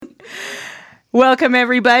Welcome,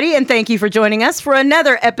 everybody, and thank you for joining us for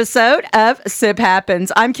another episode of Sip Happens.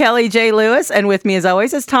 I'm Kelly J. Lewis, and with me, as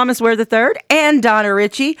always, is Thomas Ware III and Donna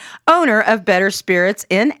Ritchie, owner of Better Spirits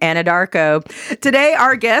in Anadarko. Today,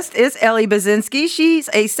 our guest is Ellie Bazinski. She's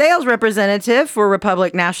a sales representative for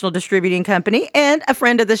Republic National Distributing Company and a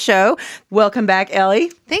friend of the show. Welcome back,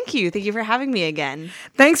 Ellie. Thank you. Thank you for having me again.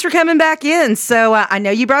 Thanks for coming back in. So I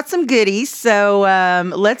know you brought some goodies, so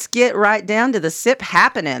let's get right down to the sip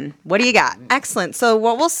happening. What do you got? Excellent. So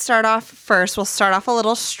what we'll start off a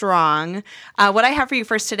little strong. What I have for you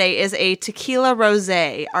first today is a Tequila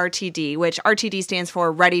Rosé RTD, which RTD stands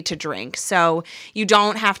for ready to drink. So you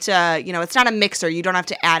don't have to, it's not a mixer. You don't have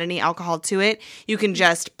to add any alcohol to it. You can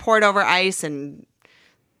just pour it over ice and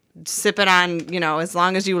sip it on, as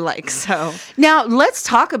long as you like. So now let's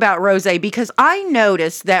talk about rosé, because I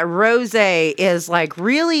noticed that rosé is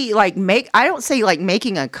really I don't say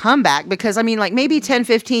making a comeback, because maybe 10,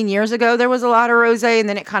 15 years ago there was a lot of rosé and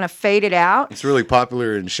then it kind of faded out. It's really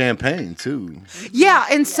popular in Champagne too. Yeah,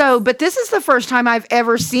 and so, but this is the first time I've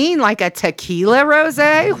ever seen a tequila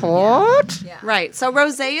rosé. What? Yeah. Right. So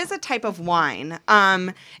rosé is a type of wine.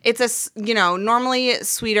 It's normally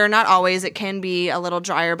sweeter, not always. It can be a little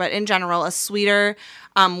drier, but in general, a sweeter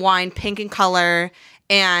wine, pink in color,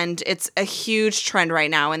 and it's a huge trend right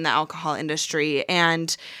now in the alcohol industry.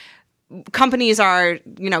 And companies are,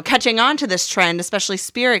 catching on to this trend, especially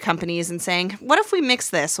spirit companies, and saying, what if we mix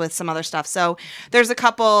this with some other stuff? So there's a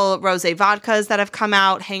couple rosé vodkas that have come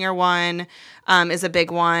out. Hangar One is a big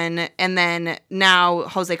one. And then now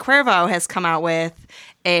Jose Cuervo has come out with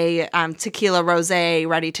a tequila rosé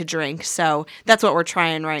ready to drink. So that's what we're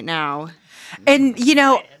trying right now. And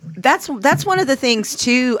that's one of the things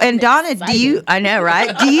too. And Donna, I know,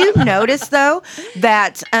 right? Do you notice though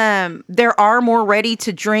that there are more ready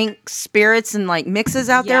to drink spirits and mixes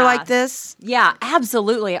out there like this? Yeah,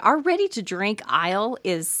 absolutely. Our ready to drink aisle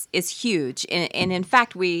is huge, and in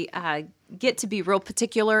fact, we get to be real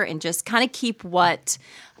particular and just kind of keep what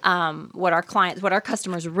our clients, what our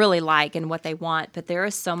customers really like and what they want. But there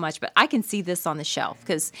is so much. But I can see this on the shelf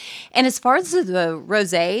and as far as the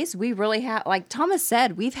rosés, we really have, like Thomas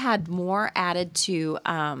said, we've had more added to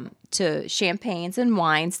champagnes and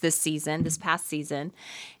wines this past season,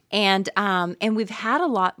 and we've had a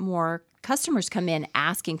lot more customers come in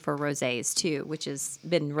asking for rosés too, which has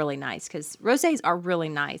been really nice, because rosés are really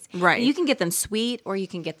nice. Right. And you can get them sweet or you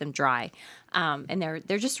can get them dry, and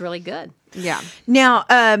they're just really good. Yeah. Now,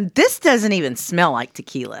 this doesn't even smell like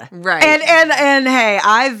tequila, right? And hey,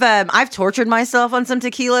 I've tortured myself on some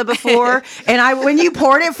tequila before, and when you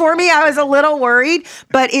poured it for me, I was a little worried,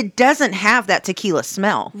 but it doesn't have that tequila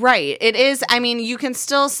smell. Right. It is. You can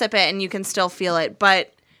still sip it and you can still feel it,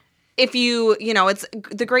 but if it's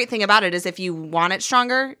the great thing about it is if you want it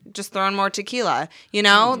stronger, just throw in more tequila.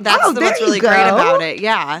 That's what's really great about it.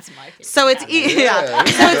 Yeah. So it's easy. Yeah.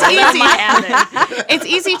 So it's easy. It's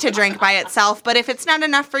easy to drink by itself, but if it's not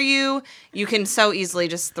enough for you, you can so easily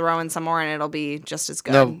just throw in some more and it'll be just as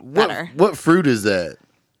good. Now, better. What fruit is that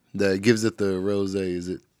gives it the rosé? Is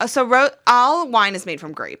it? So all wine is made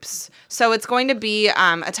from grapes. So it's going to be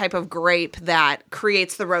a type of grape that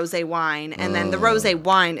creates the rosé wine. And then the rosé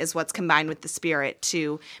wine is what's combined with the spirit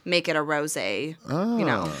to make it a rosé,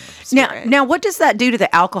 spirit. Now, what does that do to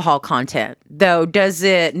the alcohol content, though? Does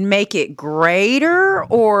it make it greater,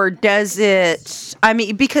 or does it...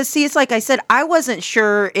 because, see, it's like I said, I wasn't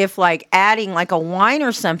sure if, adding, a wine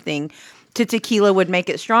or something to tequila would make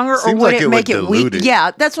it stronger, or would it make it weak?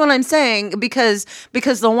 Yeah, that's what I'm saying, because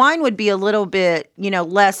the wine would be a little bit,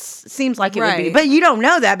 less, seems like it would be. But you don't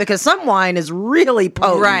know that, because some wine is really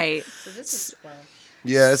potent. Right. So this is 12.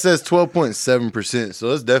 Yeah, it says 12.7%,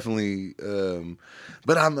 so it's definitely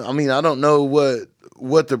but I don't know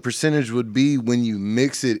what the percentage would be when you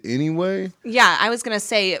mix it anyway. Yeah, I was going to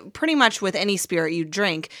say, pretty much with any spirit you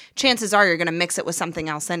drink, chances are you're going to mix it with something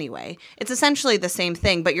else anyway. It's essentially the same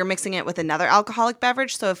thing, but you're mixing it with another alcoholic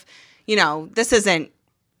beverage. So if, this isn't,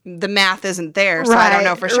 the math isn't there, so I don't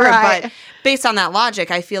know for sure. Right. But based on that logic,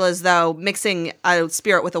 I feel as though mixing a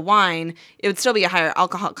spirit with a wine, it would still be a higher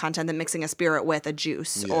alcohol content than mixing a spirit with a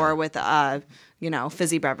juice or with a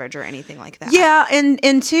fizzy beverage or anything like that. Yeah,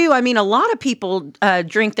 and too, a lot of people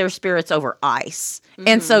drink their spirits over ice. Mm-hmm.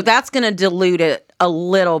 And so that's going to dilute it a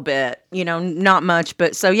little bit, not much.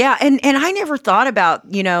 But so, yeah, and I never thought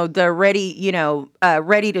about, the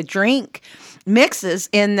ready to drink mixes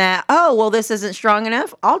in that, this isn't strong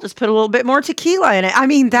enough, I'll just put a little bit more tequila in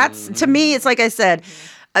it. That's, to me, it's like I said,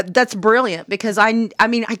 that's brilliant, because I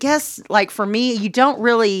guess, for me, you don't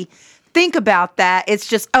really think about that. It's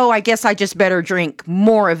just, I guess I just better drink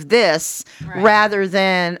more of this rather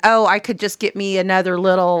than, I could just get me another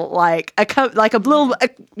little a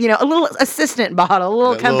little assistant bottle, a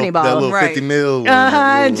little company That bottle. little 50 mil.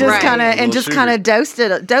 And just Right. kind of sugar.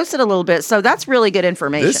 dose it a little bit. So that's really good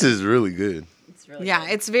information. This is really good. Yeah,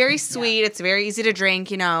 it's very sweet. It's very easy to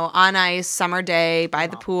drink, on ice, summer day, by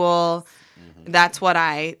the pool. That's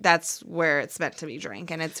where it's meant to be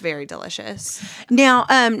drank, and it's very delicious. Now,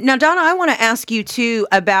 Donna, I want to ask you too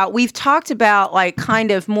about, we've talked about like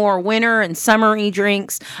kind of more winter and summery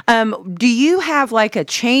drinks. Do you have like a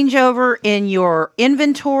changeover in your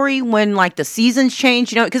inventory when like the seasons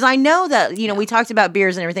change? Because I know that, we talked about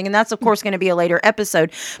beers and everything, and that's of course going to be a later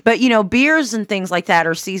episode, but beers and things like that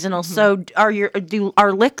are seasonal. So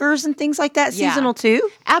are liquors and things like that seasonal too?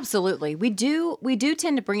 Absolutely. We do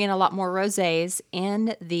tend to bring in a lot more rosés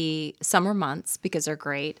in the summer months because they're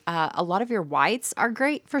great. A lot of your whites are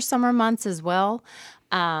great for summer months as well,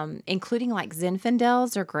 including like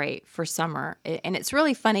Zinfandels are great for summer. And it's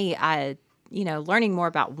really funny, learning more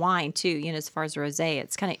about wine too, as far as rosé.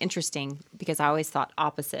 It's kind of interesting because I always thought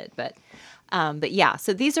opposite. But yeah,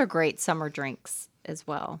 so these are great summer drinks as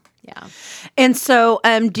well. Yeah. And so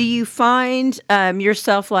do you find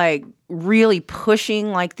yourself like really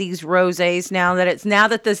pushing like these rosés now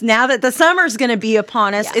that the summer's going to be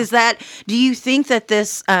upon us? Yeah. Do you think that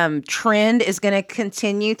this trend is going to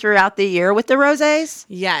continue throughout the year with the rosés?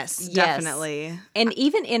 Yes, definitely. And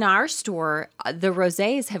even in our store, the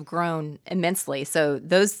rosés have grown immensely. So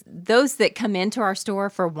those that come into our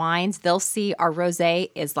store for wines, they'll see our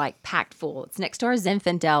rosé is like packed full. It's next to our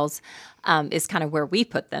Zinfandels. Is kind of where we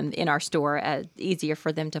put them in our store, easier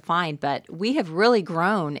for them to find. But we have really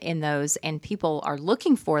grown in those, and people are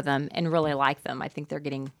looking for them and really like them. I think they're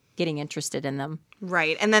getting interested in them.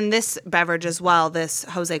 Right. And then this beverage as well, this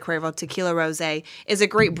Jose Cuervo Tequila Rosé, is a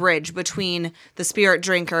great bridge between the spirit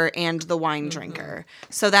drinker and the wine drinker.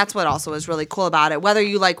 So that's what also is really cool about it. Whether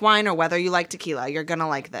you like wine or whether you like tequila, you're going to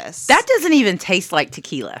like this. That doesn't even taste like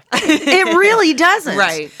tequila. It really doesn't.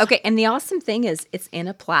 Right. Okay, and the awesome thing is it's in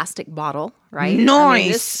a plastic bottle, right?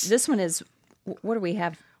 Nice. This one is, what do we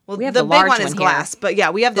have? Well, we have the the big large one is here. glass, but yeah,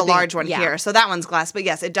 we have the big- large one yeah. here. So that one's glass, but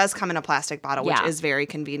yes, it does come in a plastic bottle, which Yeah. is very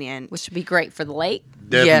convenient. Which would be great for the lake.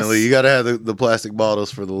 Definitely. Yes. You got to have the plastic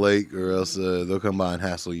bottles for the lake, or else they'll come by and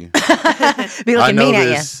hassle you. Be I looking know mean at you.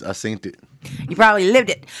 this. I seen it. You probably lived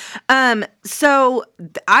it. So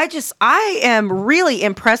I am really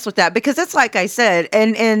impressed with that because it's like I said,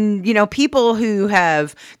 and people who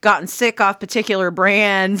have gotten sick off particular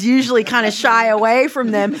brands usually kind of shy away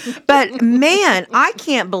from them. But man, I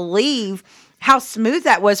can't believe how smooth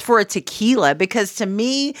that was for a tequila, because to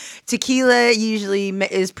me, tequila usually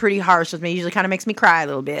is pretty harsh with me. Usually kind of makes me cry a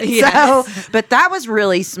little bit. Yes. So, but that was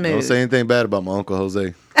really smooth. Don't say anything bad about my Uncle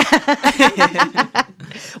Jose.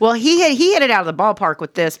 Well, he hit it out of the ballpark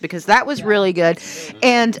with this because that was really good.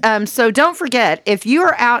 And so don't forget, if you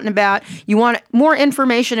are out and about, you want more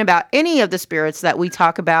information about any of the spirits that we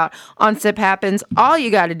talk about on Sip Happens, all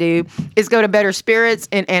you got to do is go to Better Spirits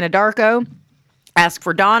in Anadarko. Ask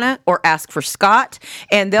for Donna or ask for Scott,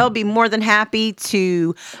 and they'll be more than happy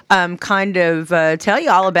to tell you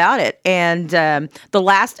all about it. And the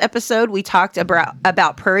last episode, we talked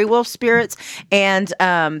about Prairie Wolf spirits, and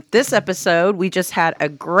this episode, we just had a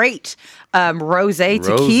great rosé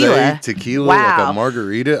tequila. Tequila, Wow. like a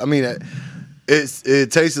margarita. I mean,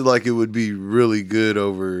 it tasted like it would be really good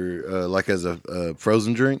over like as a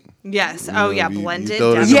frozen drink. Yes. You Oh, know, yeah, you blended.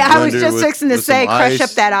 throw it in definitely. the Yeah, I was blender just with- fixing to with say, some crush ice. up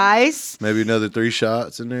that ice. Maybe another 3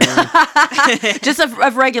 shots in there. Just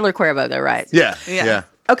of regular Cuervo, though, right? Yeah. Yeah.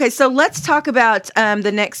 Okay, so let's talk about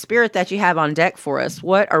the next spirit that you have on deck for us.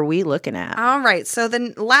 What are we looking at? All right. So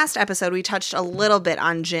the last episode, we touched a little bit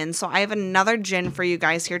on gin. So I have another gin for you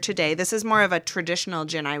guys here today. This is more of a traditional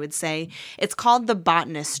gin, I would say. It's called the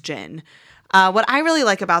Botanist Gin. What I really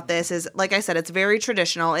like about this is, like I said, it's very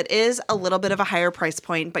traditional. It is a little bit of a higher price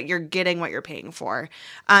point, but you're getting what you're paying for.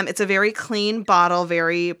 It's a very clean bottle,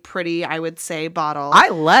 very pretty, I would say, bottle. I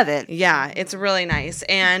love it. Yeah, it's really nice.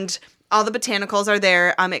 And all the botanicals are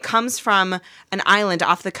there. It comes from an island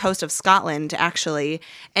off the coast of Scotland, actually.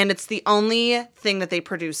 And it's the only thing that they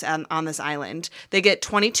produce on this island. They get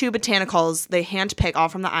 22 botanicals. They handpick all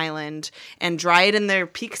from the island and dry it in their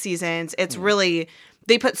peak seasons. It's really...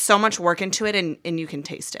 They put so much work into it, and you can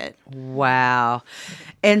taste it. Wow.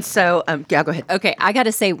 And so, yeah, go ahead. Okay, I got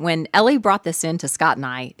to say, when Ellie brought this in to Scott and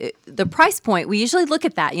I, the price point, we usually look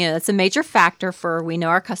at that. That's a major factor we know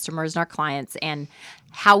our customers and our clients. And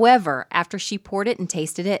However, after she poured it and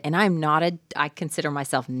tasted it, and I consider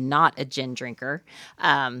myself not a gin drinker.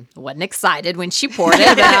 Wasn't excited when she poured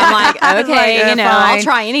it, but I'm like, okay, like, I'll fine.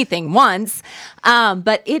 try anything once.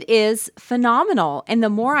 But it is phenomenal. And the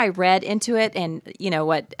more I read into it and,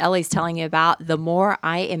 what Ellie's telling you about, the more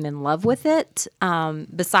I am in love with it,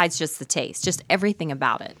 besides just the taste, just everything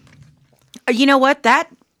about it. You know what? That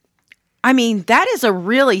is a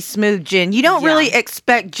really smooth gin. You don't really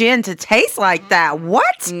expect gin to taste like that.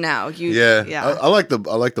 What? No, Yeah. I like the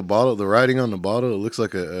bottle. The writing on the bottle. It looks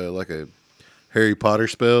like a Harry Potter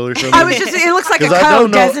spell or something. It looks like a 'Cause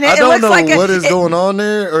code, doesn't it? I It don't looks know like what is going on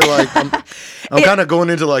there, or like I'm kind of going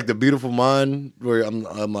into like the Beautiful Mind, where I'm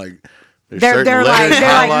like they're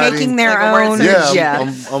like making their Like a word own. search.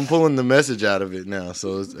 Yeah, I'm pulling the message out of it now,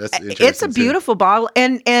 so that's interesting. It's a beautiful bottle,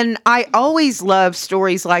 and I always love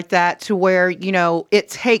stories like that, to where it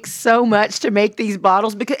takes so much to make these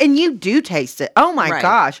bottles, and you do taste it. Oh my Right.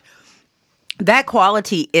 gosh, that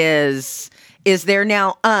quality is there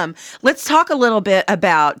now. Let's talk a little bit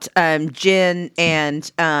about gin and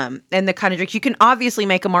the kind of drink. You can obviously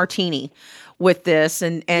make a martini with this,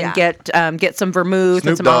 and get some vermouth and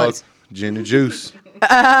Snoop some Dogg, olives. gin and juice.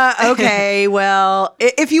 Okay, well,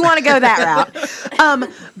 if you want to go that route,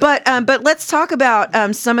 but let's talk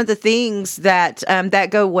about some of the things that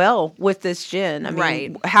go well with this gin. I mean,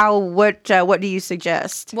 Right. what do you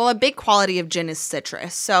suggest? Well, a big quality of gin is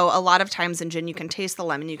citrus. So a lot of times in gin, you can taste the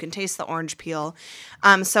lemon, you can taste the orange peel.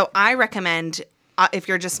 So I recommend, if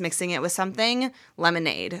you're just mixing it with something,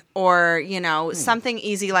 lemonade or, something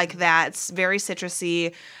easy like that. It's very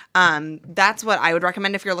citrusy. That's what I would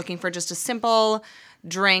recommend if you're looking for just a simple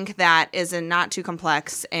drink that isn't not too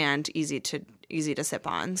complex and easy to sip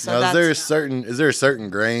on. So Now, is there a certain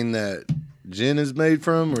grain that gin is made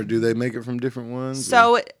from, or do they make it from different ones?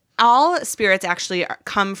 So all spirits actually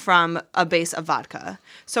come from a base of vodka.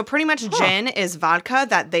 So pretty much gin is vodka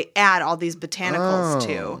that they add all these botanicals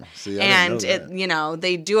to. See, I didn't know that.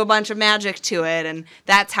 They do a bunch of magic to it, and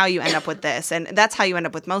that's how you end up with this. And that's how you end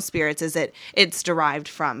up with most spirits, is it's derived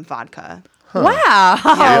from vodka. Wow.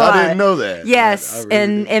 Yeah, I didn't know that. Yes, I really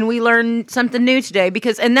didn't. and we learned something new today,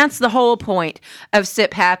 and that's the whole point of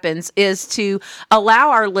Sip Happens, is to allow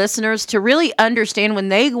our listeners to really understand when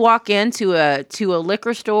they walk into a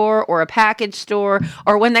liquor store or a package store,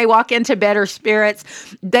 or when they walk into Better Spirits,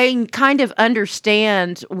 they kind of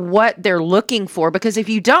understand what they're looking for. Because if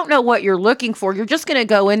you don't know what you're looking for, you're just going to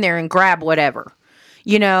go in there and grab whatever.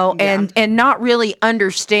 And not really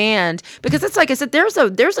understand, because it's like I said, there's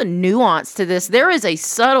a nuance to this. There is a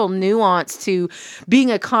subtle nuance to being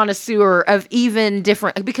a connoisseur of even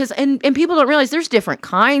different, because and people don't realize there's different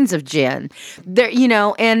kinds of gin there,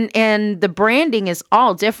 and the branding is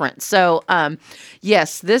all different. So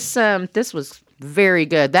yes, this was very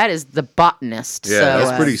good. That is the Botanist. Yeah, So,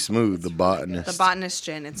 that's pretty smooth. The Botanist. The Botanist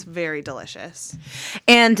gin, it's very delicious.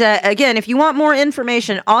 And again, if you want more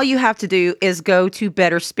information, all you have to do is go to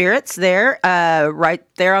Better Spirits there, right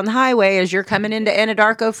there on the highway as you're coming into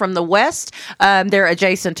Anadarko from the west. They're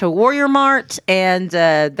adjacent to Warrior Mart, and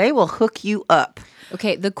they will hook you up.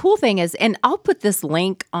 Okay, the cool thing is, and I'll put this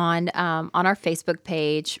link on our Facebook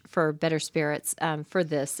page for Better Spirits for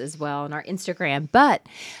this as well, and our Instagram. But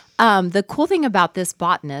the cool thing about this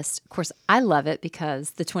Botanist, of course, I love it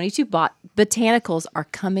because the 22 botanicals are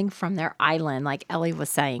coming from their island, like Ellie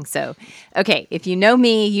was saying. So, okay, if you know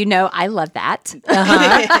me, you know I love that.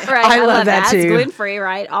 Right? I love that too. It's gluten-free,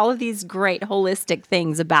 right? All of these great holistic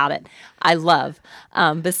things about it I love,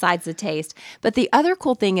 besides the taste. But the other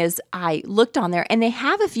cool thing is I looked on there, and they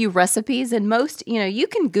have a few recipes, and most, you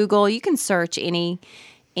can Google, you can search any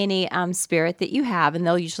spirit that you have, and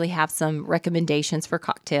they'll usually have some recommendations for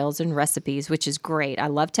cocktails and recipes, which is great. I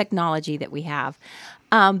love technology that we have.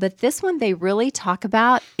 But this one, they really talk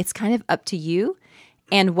about, it's kind of up to you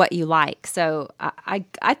and what you like. So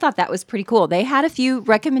I thought that was pretty cool. They had a few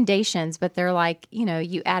recommendations, but they're like,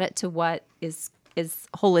 you add it to what is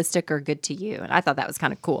holistic or good to you. And I thought that was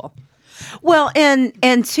kind of cool. Well,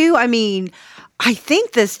 and two, I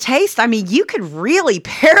think this taste, you could really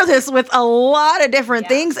pair this with a lot of different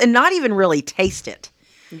things and not even really taste it.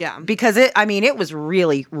 Yeah. Because it was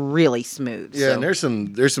really, really smooth. Yeah, and there's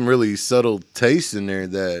some really subtle tastes in there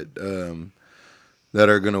that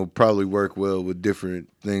are gonna probably work well with different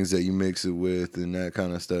things that you mix it with and that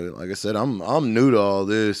kind of stuff. Like I said, I'm new to all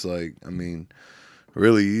this. Like,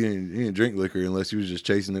 really, you didn't drink liquor unless you was just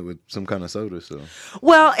chasing it with some kind of soda. So,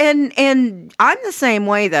 well, and I'm the same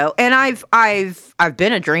way though, and I've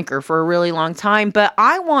been a drinker for a really long time, but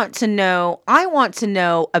I want to know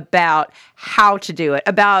about how to do it,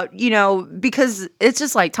 about because it's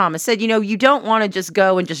just like Thomas said, you don't want to just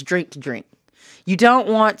go and just drink to drink. You don't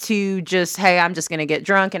want to just, hey, I'm just going to get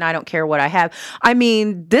drunk and I don't care what I have. I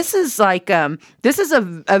mean, this is like, this is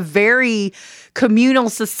a very communal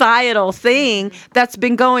societal thing that's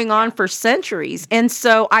been going on for centuries. And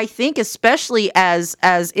so I think especially as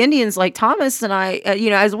Indians like Thomas and I,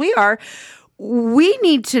 as we are, we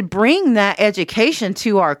need to bring that education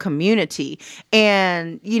to our community.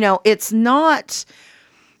 And, it's not,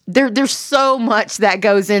 there's so much that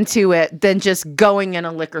goes into it than just going in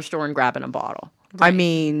a liquor store and grabbing a bottle. Right. I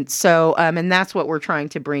mean, so, and that's what we're trying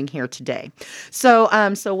to bring here today. So,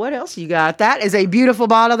 what else you got? That is a beautiful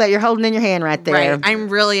bottle that you're holding in your hand right there. Right. I'm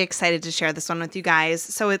really excited to share this one with you guys.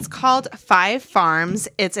 So it's called Five Farms.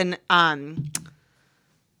 It's an, oh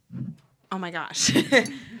my gosh.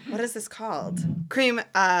 What is this called? Cream,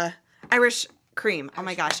 Irish cream. Oh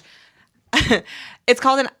my gosh.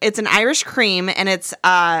 It's an Irish cream, and it's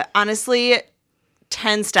honestly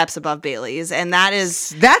 10 steps above Bailey's, and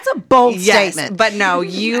that's a bold statement. But no,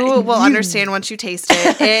 you will understand once you taste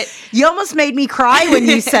it. You almost made me cry when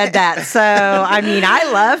you said that. So I mean, I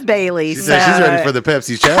love Bailey's. She said she's ready for the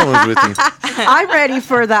Pepsi challenge with you. I'm ready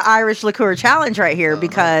for the Irish liqueur challenge right here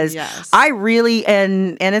because I really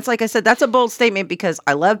and it's like I said, that's a bold statement because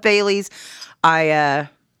I love Bailey's. I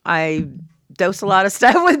dose a lot of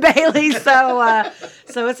stuff with Bailey's,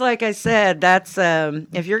 so it's like I said, that's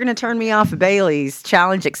if you're gonna turn me off of Bailey's,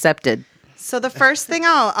 challenge accepted. So the first thing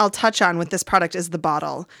I'll touch on with this product is the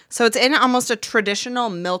bottle. So it's in almost a traditional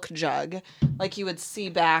milk jug, like you would see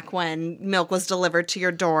back when milk was delivered to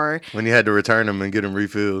your door. When you had to return them and get them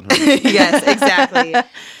refilled. Huh? Yes, exactly.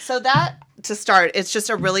 So that, to start, it's just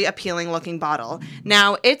a really appealing looking bottle.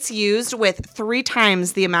 Now, it's used with 3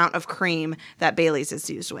 times the amount of cream that Bailey's is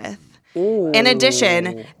used with. Ooh. In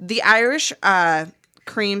addition, the Irish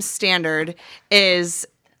cream standard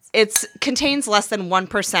contains less than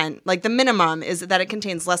 1%. Like the minimum is that it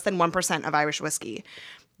contains less than 1% of Irish whiskey.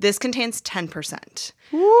 This contains 10%,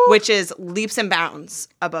 which is leaps and bounds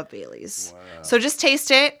above Bailey's. Wow. So just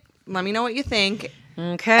taste it. Let me know what you think.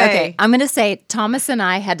 Okay. I'm going to say Thomas and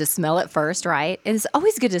I had to smell it first, right? And it's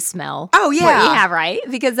always good to smell. Oh, yeah. What we have, right?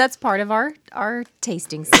 Because that's part of our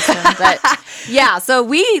tasting system. But yeah, so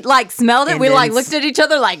we smelled it. Indians. We looked at each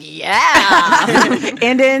other yeah.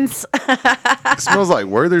 Indians. It smells like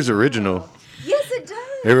Werther's Original. Yes, it does.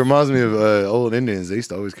 It reminds me of old Indians. They used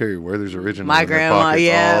to always carry Werther's Original. My in their grandma, pockets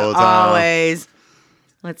yeah, all the time. always.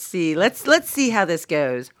 Let's see. Let's see how this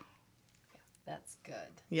goes. That's good.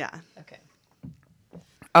 Yeah. Okay.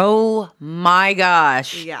 Oh my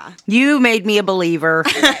gosh. Yeah. You made me a believer.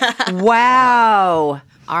 Wow.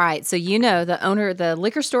 All right. So the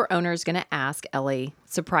liquor store owner is going to ask Ellie,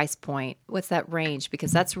 it's a price point. What's that range?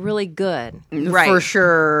 Because that's really good. Right. For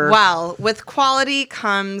sure. Well, with quality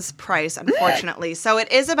comes price, unfortunately. So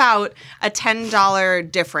it is about a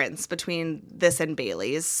 $10 difference between this and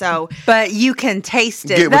Bailey's. So, but you can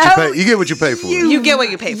taste it. You get what you pay for. You get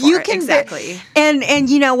what you pay for. You can exactly. And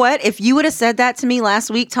you know what? If you would have said that to me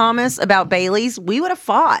last week, Thomas, about Bailey's, we would have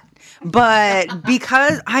fought. But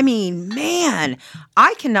because, I mean, man,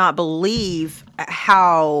 I cannot believe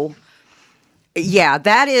how,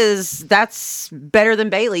 that's better than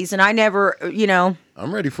Bailey's. And I never,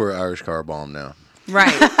 I'm ready for an Irish car bomb now.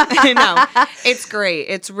 Right. No, it's great.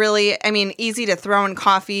 It's really, easy to throw in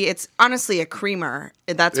coffee. It's honestly a creamer.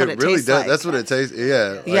 That's what it really tastes does. like. That's what it tastes.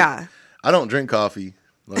 Yeah. Yeah. I don't drink coffee,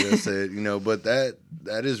 like I said, but that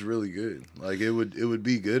is really good. Like it would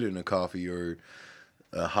be good in a coffee or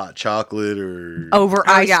a hot chocolate or over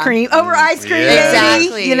ice cream. Over ice cream,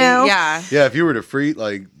 exactly. Yeah. Yeah, if you were to freeze,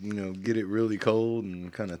 get it really cold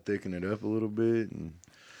and kind of thicken it up a little bit.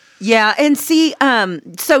 Yeah, and see,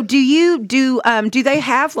 so do they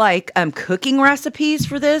have cooking recipes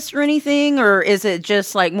for this or anything, or is it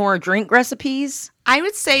just more drink recipes? I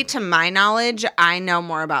would say, to my knowledge, I know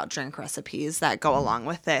more about drink recipes that go along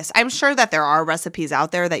with this. I'm sure that there are recipes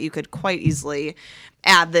out there that you could quite easily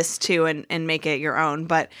add this to and make it your own.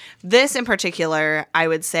 But this in particular, I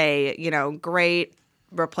would say, great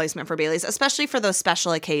replacement for Bailey's, especially for those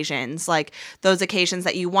special occasions, like those occasions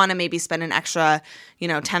that you want to maybe spend an extra,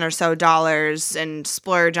 $10 or so and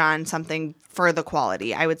splurge on something for the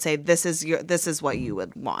quality. I would say this is what you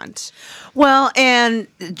would want. Well, and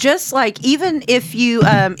just even if you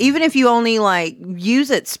only use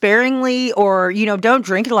it sparingly or don't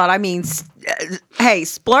drink it a lot. I mean, hey,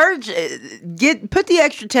 splurge, put the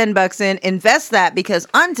extra $10 in, invest that, because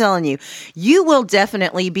I'm telling you, you will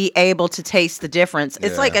definitely be able to taste the difference.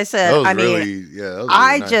 It's like I said, I'm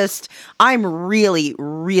really,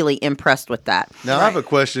 really impressed with that. Now I have a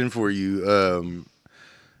question for you.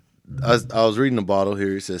 I was reading the bottle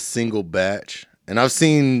here. It says single batch, And I've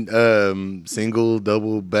seen single,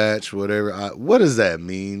 double batch, whatever. What does that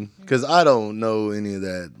mean? Because I don't know any of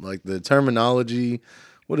that. Like the terminology.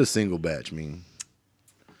 What does single batch mean?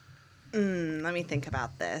 Let me think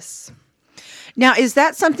about this. Now, is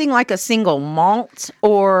that something like a single malt,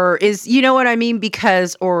 or is, you know what I mean?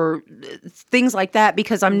 Because, or things like that,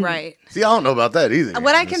 because I'm Right. See, I don't know about that either.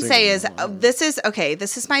 What I can say is this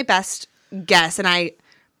is my best guess, and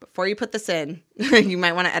before you put this in, you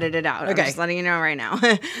might want to edit it out. Okay. I'm just letting you know right now,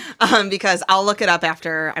 because I'll look it up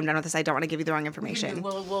after I'm done with this. I don't want to give you the wrong information.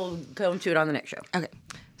 We'll go into it on the next show. Okay.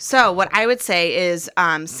 So what I would say is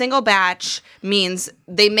single batch means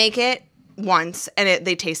they make it once and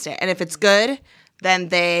they taste it, and if it's good, then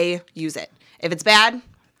they use it. If it's bad,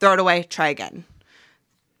 throw it away. Try again.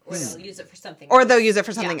 Or they'll use it for something Or else. they'll use it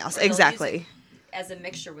for something Yeah, else. or they'll use Exactly. it as a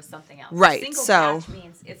mixture with something else. Right, Single so- batch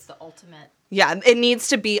means it's the ultimate. Yeah, it needs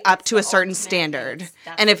to be up to a certain ultimate standard. base.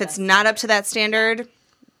 That's And the if it's best not up to that standard,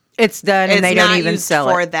 It's done, and it's they not don't even used sell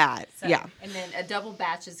for it. that. So, Yeah. And then a double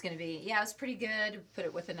batch is going to be, yeah, it's pretty good. Put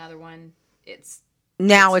it with another one.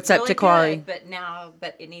 Now it's up really to quality. good,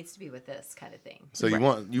 but it needs to be with this kind of thing. So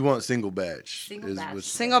you want single batch. Single batch. what's-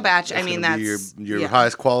 Single batch, I mean, gonna be that's your yeah.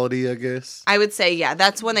 highest quality, I guess. I would say, yeah,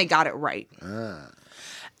 that's when they got it right.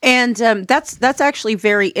 And that's actually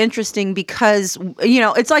very interesting because, you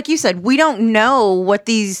know, it's like you said, we don't know what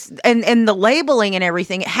these and the labeling and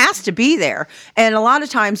everything, it has to be there. And a lot of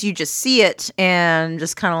times you just see it and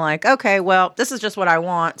just kind of like, okay, well, this is just what I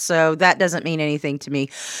want, so that doesn't mean anything to me.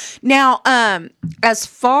 Now, as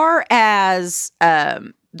far as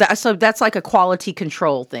so that's like a quality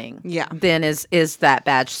control thing. Yeah. Then is that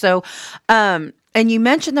badge. So and you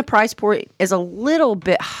mentioned the price point is a little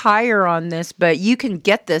bit higher on this, but you can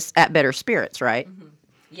get this at Better Spirits, right?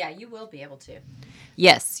 Yeah, you will be able to.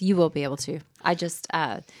 Yes, you will be able to. I just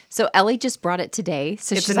so Ellie just brought it today,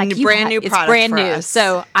 so It's she's a like, brand new it's product brand for new. us.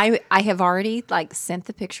 So I have already like sent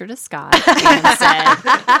the picture to Scott and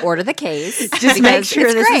said, order the case. Just make because sure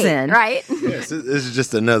it's this is great, in. right? Yes, this is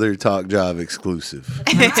just another Talk Job exclusive.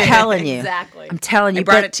 I'm telling you. Exactly. I'm telling you. I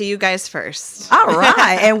brought but- it to you guys first. All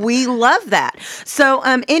right, and we love that. So,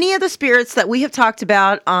 any of the spirits that we have talked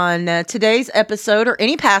about on today's episode or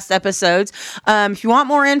any past episodes, if you want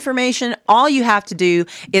more information, all you have to do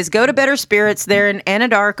is go to Better Spirits there in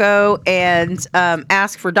Anadarko and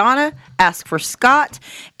ask for Donna, ask for Scott,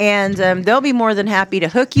 and they'll be more than happy to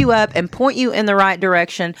hook you up and point you in the right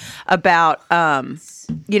direction about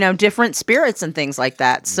different spirits and things like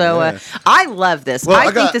that. So, Yeah. I love this.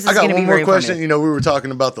 I think this is going to be one very more question. informative. You know, we were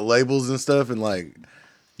talking about the labels and stuff, and like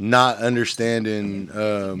not understanding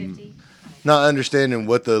what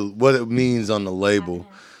it means on the label.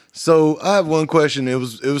 So I have one question. It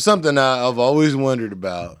was something I've always wondered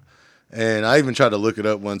about, and I even tried to look it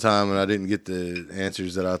up one time, and I didn't get the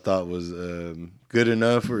answers that I thought was good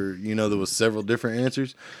enough, or there was several different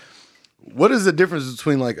answers. What is the difference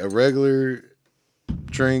between like a regular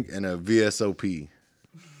drink and a VSOP?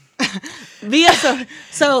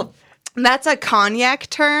 So that's a cognac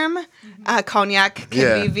term. Cognac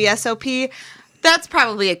can be VSOP. That's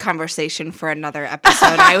probably a conversation for another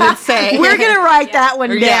episode, I would say. We're gonna write that one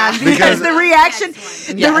down Yeah. because the reaction, Yes.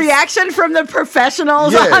 the reaction from the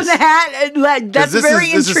professionals Yes. on that, that's very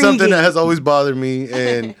this is intriguing. something that has always bothered me,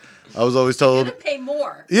 and I was always told. Pay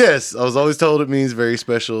more. Yes, I was always told it means very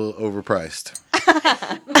special, overpriced.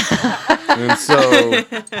 And so,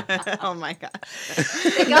 Oh my god.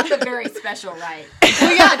 They got the very special right.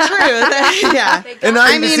 Well, yeah, true. Yeah. They got and the I I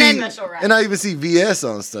even mean, see, and- special right. and I even see VS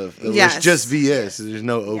on stuff. Yes. It's just VS. There's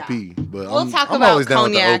no OP. But We'll I'm, talk I'm about always down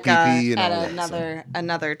with the cognac OPP and all at that. So.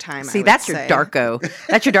 another time. See, I would that's your say. Darko.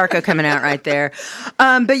 That's your Darko coming out right there.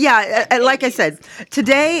 But yeah, like I said,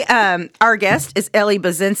 today our guest is Ellie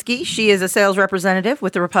Bazinski. She is a sales representative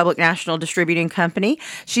with the Republic National Distributing Company.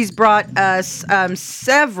 She's brought us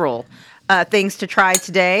several things to try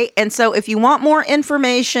today. And so if you want more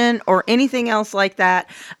information or anything else like that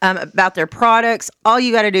about their products, all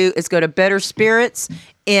you got to do is go to Better Spirits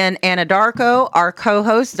in Anadarko. Our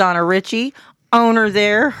co-host, Donna Ritchie, owner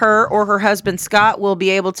there, her or her husband Scott will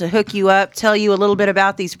be able to hook you up, tell you a little bit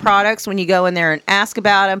about these products when you go in there and ask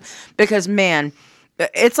about them, because man,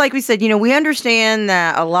 it's like we said, we understand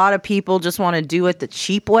that a lot of people just want to do it the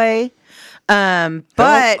cheap way.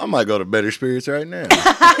 But I might go to Better Spirits right now.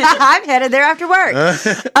 I'm headed there after work.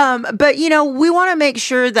 But we want to make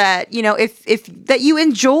sure that if that you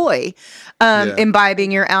enjoy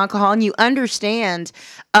imbibing your alcohol and you understand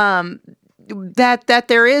that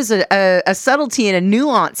there is a subtlety and a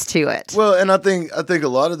nuance to it. Well, and I think a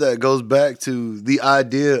lot of that goes back to the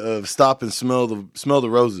idea of stop and smell the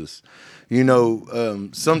roses.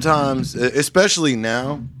 Sometimes, especially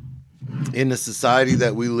now, in the society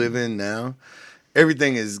that we live in now,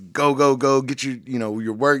 everything is go, go, go, get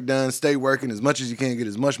your work done, stay working as much as you can, get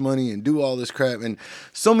as much money and do all this crap. And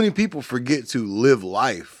so many people forget to live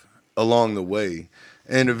life along the way.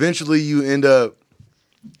 And eventually you end up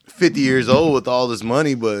 50 years old with all this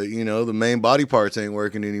money, but the main body parts ain't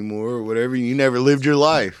working anymore or whatever. You never lived your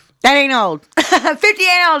life. That ain't old. 50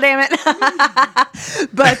 ain't old, damn it.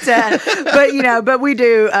 but we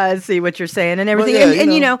do see what you're saying and everything. Well, yeah,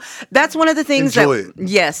 and that's one of the things enjoy it.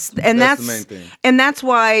 Yes, and that's the main thing. And that's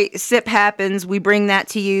why Sip Happens. We bring that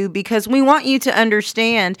to you because we want you to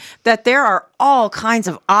understand that there are all kinds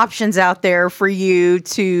of options out there for you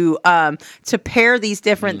to pair these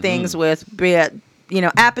different things with, be it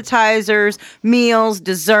appetizers, meals,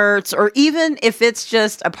 desserts, or even if it's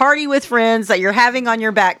just a party with friends that you're having on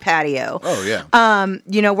your back patio. Oh, yeah.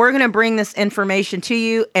 We're going to bring this information to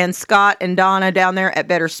you, and Scott and Donna down there at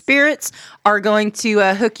Better Spirits are going to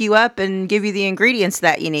hook you up and give you the ingredients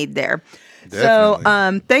that you need there. Definitely.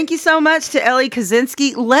 So, thank you so much to Ellie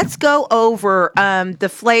Kaczynski. Let's go over the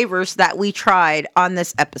flavors that we tried on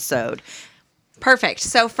this episode. Perfect.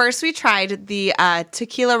 So first we tried the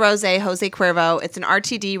Tequila Rosé Jose Cuervo. It's an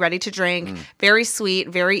RTD, ready to drink. Very sweet,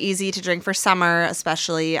 very easy to drink for summer,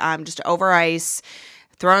 especially just over ice.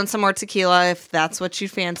 Throw in some more tequila if that's what you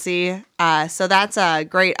fancy. So that's a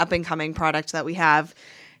great up-and-coming product that we have.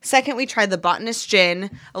 Second, we tried the Botanist Gin,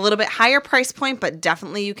 a little bit higher price point, but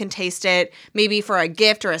definitely you can taste it. Maybe for a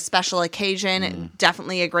gift or a special occasion.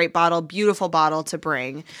 Definitely a great bottle, beautiful bottle to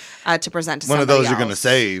bring, to present to One somebody of those else. you're going to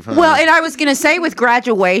save. Huh? Well, and I was going to say with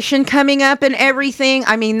graduation coming up and everything,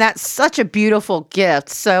 I mean, that's such a beautiful gift.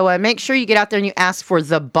 So make sure you get out there and you ask for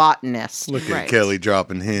the Botanist. Look at Right. Kelly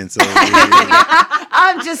dropping hints over here.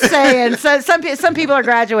 I'm just saying. So some people are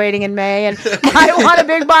graduating in May and might want a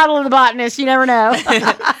big bottle of the Botanist. You never know.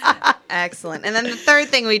 Excellent. And then the third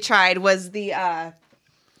thing we tried was the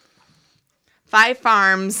Five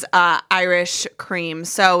Farms Irish cream.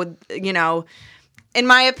 So, in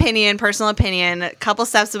my opinion, personal opinion, a couple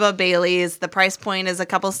steps above Bailey's. The price point is a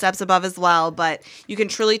couple steps above as well, but you can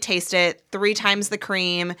truly taste it. 3 times the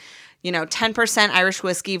cream, 10% Irish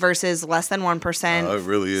whiskey versus less than 1%. Oh, it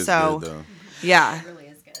really is So, good, though. Yeah.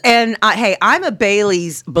 And hey, I'm a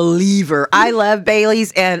Bailey's believer. I love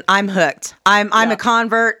Bailey's, and I'm hooked. I'm a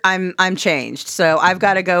convert. I'm changed. So I've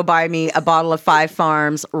got to go buy me a bottle of Five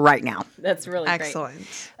Farms right now. That's really Excellent.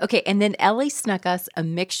 great. Okay, and then Ellie snuck us a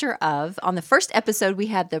mixture of, on the first episode, we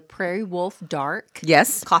had the Prairie Wolf Dark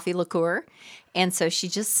Yes. coffee liqueur. And so she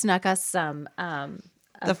just snuck us some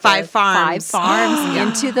The Five Farms.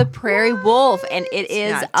 into the Prairie Wolf, and it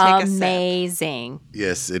is Yeah, take a sip. amazing.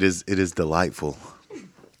 Yes, it is. It is delightful.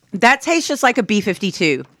 That tastes just like a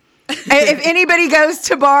B-52. If anybody goes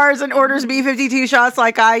to bars and orders B-52 shots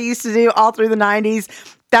like I used to do all through the 90s,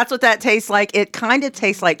 that's what that tastes like. It kind of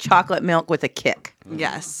tastes like chocolate milk with a kick.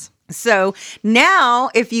 Yes. So now,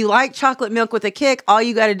 if you like chocolate milk with a kick, all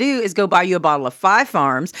you got to do is go buy you a bottle of Five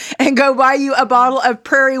Farms and go buy you a bottle of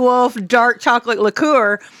Prairie Wolf dark chocolate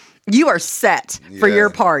liqueur. You are set for Yeah. your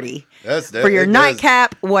party, That, for your it does-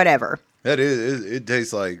 nightcap, whatever. That is. It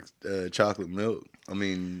tastes like chocolate milk. I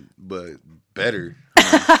mean, but better. For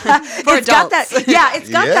It's got adults. that, yeah, it's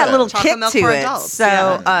got that Yeah. little Chocolate kick milk to for it. adults, So,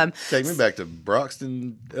 yeah. Take me back to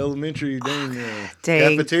Broxton Elementary dang,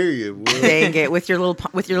 Dang. cafeteria. boy. dang it, with your little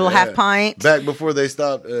half Yeah. pint. Back before they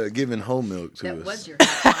stopped giving whole milk to us.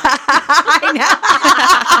 I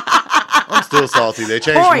know. I'm still salty. They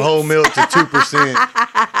changed from Points. whole milk to 2%.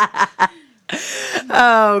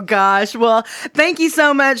 Oh, gosh. Well, thank you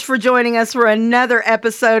so much for joining us for another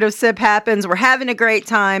episode of Sip Happens. We're having a great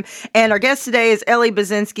time. And our guest today is Ellie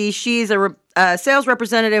Bazinski. She's a sales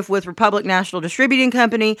representative with Republic National Distributing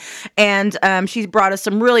Company. And she's brought us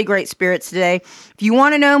some really great spirits today. If you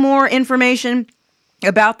want to know more information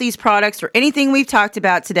about these products or anything we've talked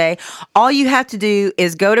about today, all you have to do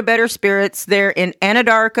is go to Better Spirits. They're in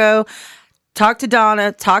Anadarko. Talk to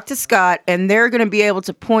Donna, talk to Scott, and they're going to be able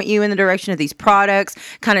to point you in the direction of these products,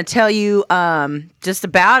 kind of tell you just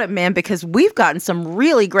about it, man, because we've gotten some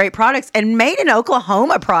really great products and made in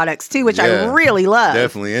Oklahoma products too, which I Yeah, really love.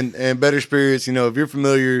 Definitely. And Better Spirits, if you're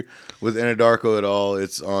familiar with Anadarko at all,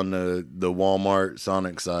 it's on the Walmart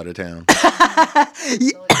Sonic side of town.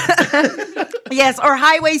 Yes, or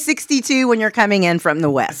Highway 62 when you're coming in from the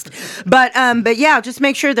west. But yeah, just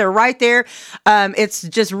make sure they're right there. It's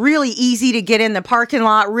just really easy to get in the parking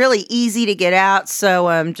lot, really easy to get out.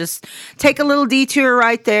 So just take a little detour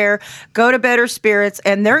right there, go to Better Spirits,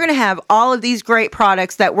 and they're going to have all of these great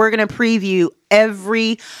products that we're going to preview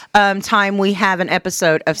every time we have an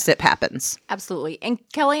episode of Sip Happens. Absolutely. And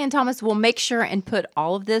Kelly and Thomas will make sure and put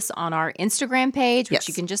all of this on our Instagram page, which Yes.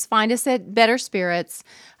 you can just find us at Better Spirits.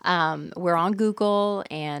 We're on Google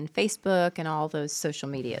and Facebook and all those social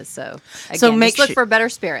medias. So again, make just look sure- for Better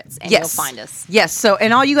Spirits and you'll find us. Yes. So,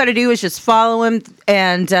 and all you got to do is just follow them,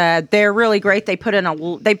 and they're really great. They put out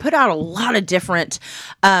a lot of different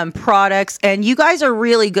products, and you guys are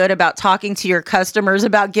really good about talking to your customers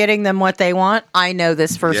about getting them what they want. I know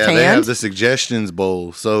this Yeah, firsthand. they have the suggestions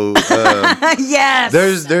bowl. So Yes.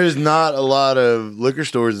 there's not a lot of liquor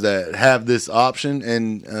stores that have this option,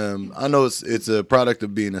 and I know it's a product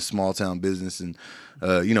of being a small town business, and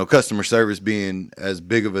customer service being as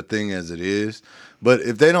big of a thing as it is. But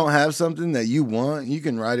if they don't have something that you want, you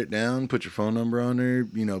can write it down, put your phone number on there,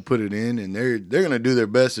 put it in, and they're gonna do their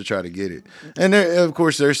best to try to get it. And of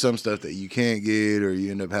course, there's some stuff that you can't get, or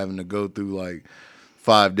you end up having to go through like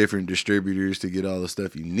 5 different distributors to get all the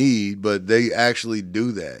stuff you need, but they actually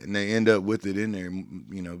do that, and they end up with it in there,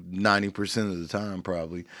 90% of the time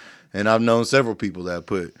probably. And I've known several people that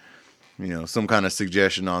put, some kind of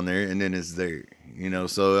suggestion on there, and then it's there.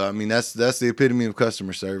 So I mean that's the epitome of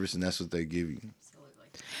customer service, and that's what they give you.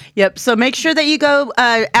 Yep. So make sure that you go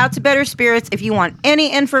out to Better Spirits if you want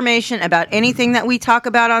any information about anything that we talk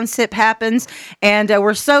about on Sip Happens. And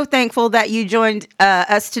we're so thankful that you joined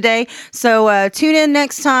us today. So tune in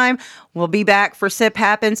next time. We'll be back for Sip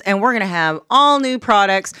Happens, and we're going to have all new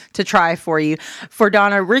products to try for you. For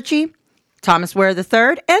Donna Ritchie, Thomas Ware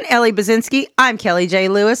III, and Ellie Bazinski, I'm Kelly J.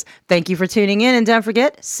 Lewis. Thank you for tuning in, and don't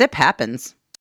forget, Sip Happens.